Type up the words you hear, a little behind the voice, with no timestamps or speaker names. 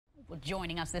Well,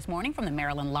 joining us this morning from the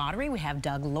Maryland Lottery, we have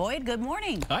Doug Lloyd. Good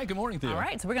morning. Hi, good morning, Theo. All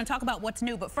right, so we're going to talk about what's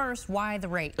new, but first, why the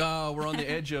rake? We're on the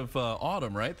edge of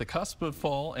autumn, right? The cusp of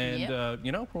fall, and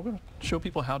you know, we're going to show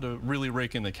people how to really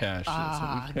rake in the cash.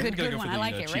 Good one. I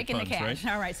like it. Rake in the cash.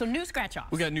 Right? All right, so new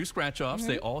scratch-offs. We got new scratch-offs.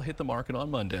 They all hit the market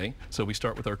on Monday. So we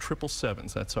start with our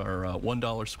 777s. That's our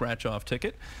 $1 scratch-off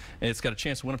ticket, and it's got a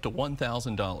chance to win up to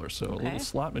 $1,000. So a little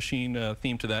slot machine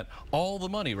theme to that. All the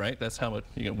money, right? That's how much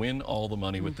you can win all the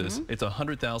money with this. It's a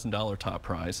 $100,000 top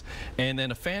prize, and then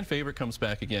a fan favorite comes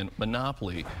back again,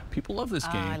 Monopoly. People love this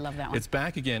game. I love that one. It's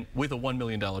back again with a $1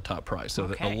 million top prize,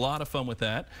 so a lot of fun with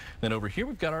that. Then over here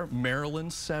we've got our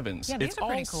Maryland Sevens. Yeah, these are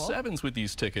pretty cool. Sevens with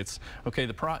these tickets. Okay,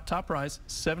 the top prize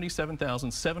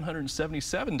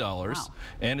 $77,777,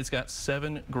 and it's got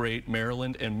 7 great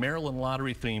Maryland and Maryland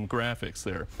Lottery themed graphics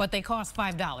there. But they cost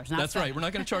 $5, not That's $7. right. We're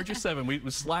not going to charge you $7.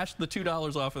 We slashed the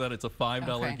 $2 off of that. It's a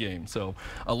 $5 game, so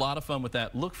a lot of fun with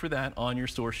that. Look for that on your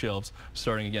store shelves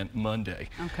starting again Monday.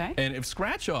 And if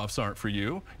scratch-offs aren't for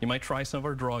you, you might try some of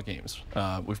our draw games.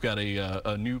 We've got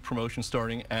a new promotion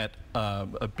starting at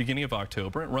beginning of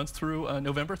October. It runs through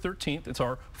November 13th. It's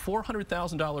our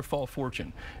 $400,000 Fall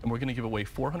Fortune, and we're going to give away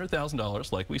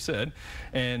 $400,000, like we said.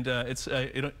 And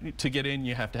to get in,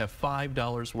 you have to have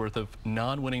 $5 worth of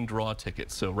non-winning draw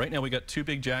tickets. So right now we got 2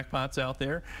 big jackpots out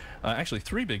there. Actually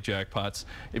 3 big jackpots.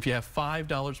 If you have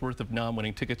 $5 worth of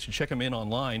non-winning tickets, you check them in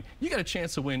online, you got a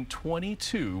chance to win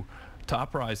 22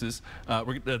 top prizes. They're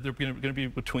going to be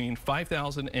between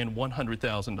 $5,000 and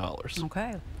 $100,000.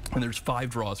 Okay. And there's 5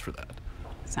 draws for that.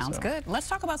 Sounds good. Let's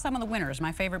talk about some of the winners,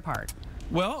 my favorite part.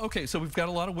 Well, okay, so we've got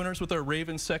a lot of winners with our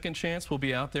Ravens Second Chance. We'll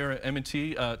be out there at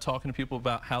M&T talking to people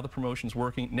about how the promotion's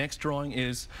working. Next drawing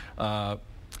is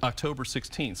October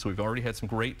 16th, so we've already had some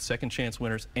great second chance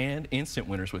winners and instant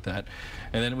winners with that.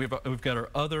 And then we've got our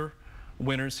other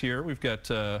winners here. We've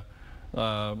got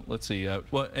let's see,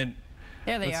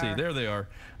 there they are.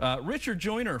 Richard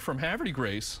Joyner from Haverty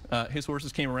Grace. His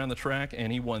horses came around the track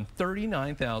and he won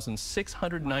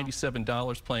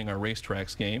 $39,697 playing our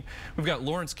racetracks game. We've got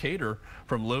Lawrence Cater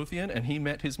from Lothian, and he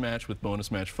met his match with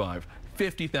bonus match 5.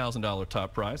 $50,000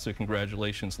 top prize, so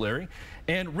congratulations, Larry.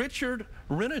 And Richard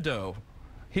Renadeau.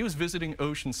 He was visiting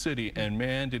Ocean City, and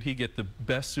man, did he get the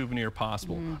best souvenir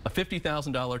possible. A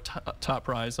 $50,000 top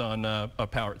prize on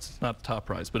Power. It's not the top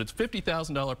prize, but it's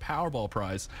 $50,000 Powerball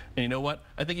prize. And you know what?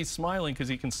 I think he's smiling because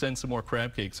he can send some more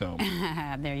crab cakes home.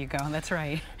 There you go. That's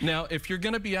right. Now, if you're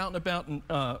going to be out and about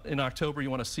in October, you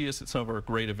want to see us at some of our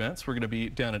great events. We're going to be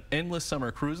down at Endless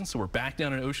Summer Cruising, so we're back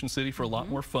down in Ocean City for a lot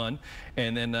more fun.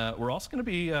 And then we're also going to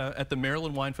be at the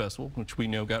Maryland Wine Festival, which we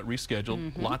know got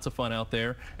rescheduled. Lots of fun out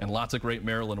there and lots of great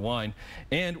Maryland wine.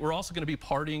 And we're also going to be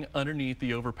partying underneath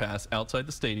the overpass outside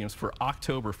the stadiums for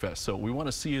Oktoberfest, so we want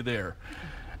to see you there.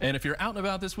 And if you're out and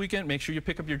about this weekend, make sure you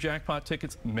pick up your jackpot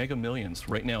tickets. Mega Millions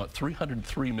right now at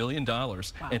 $303 million.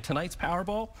 And tonight's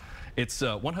Powerball, it's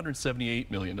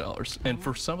 $178 million. And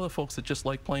for some of the folks that just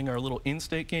like playing our little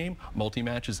in-state game,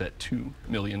 multi-match is at $2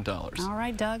 million. All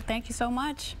right, Doug, thank you so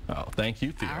much. Oh, thank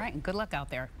you, Theo. All right, and good luck out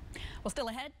there. Well, still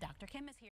ahead, Dr. Kim is here.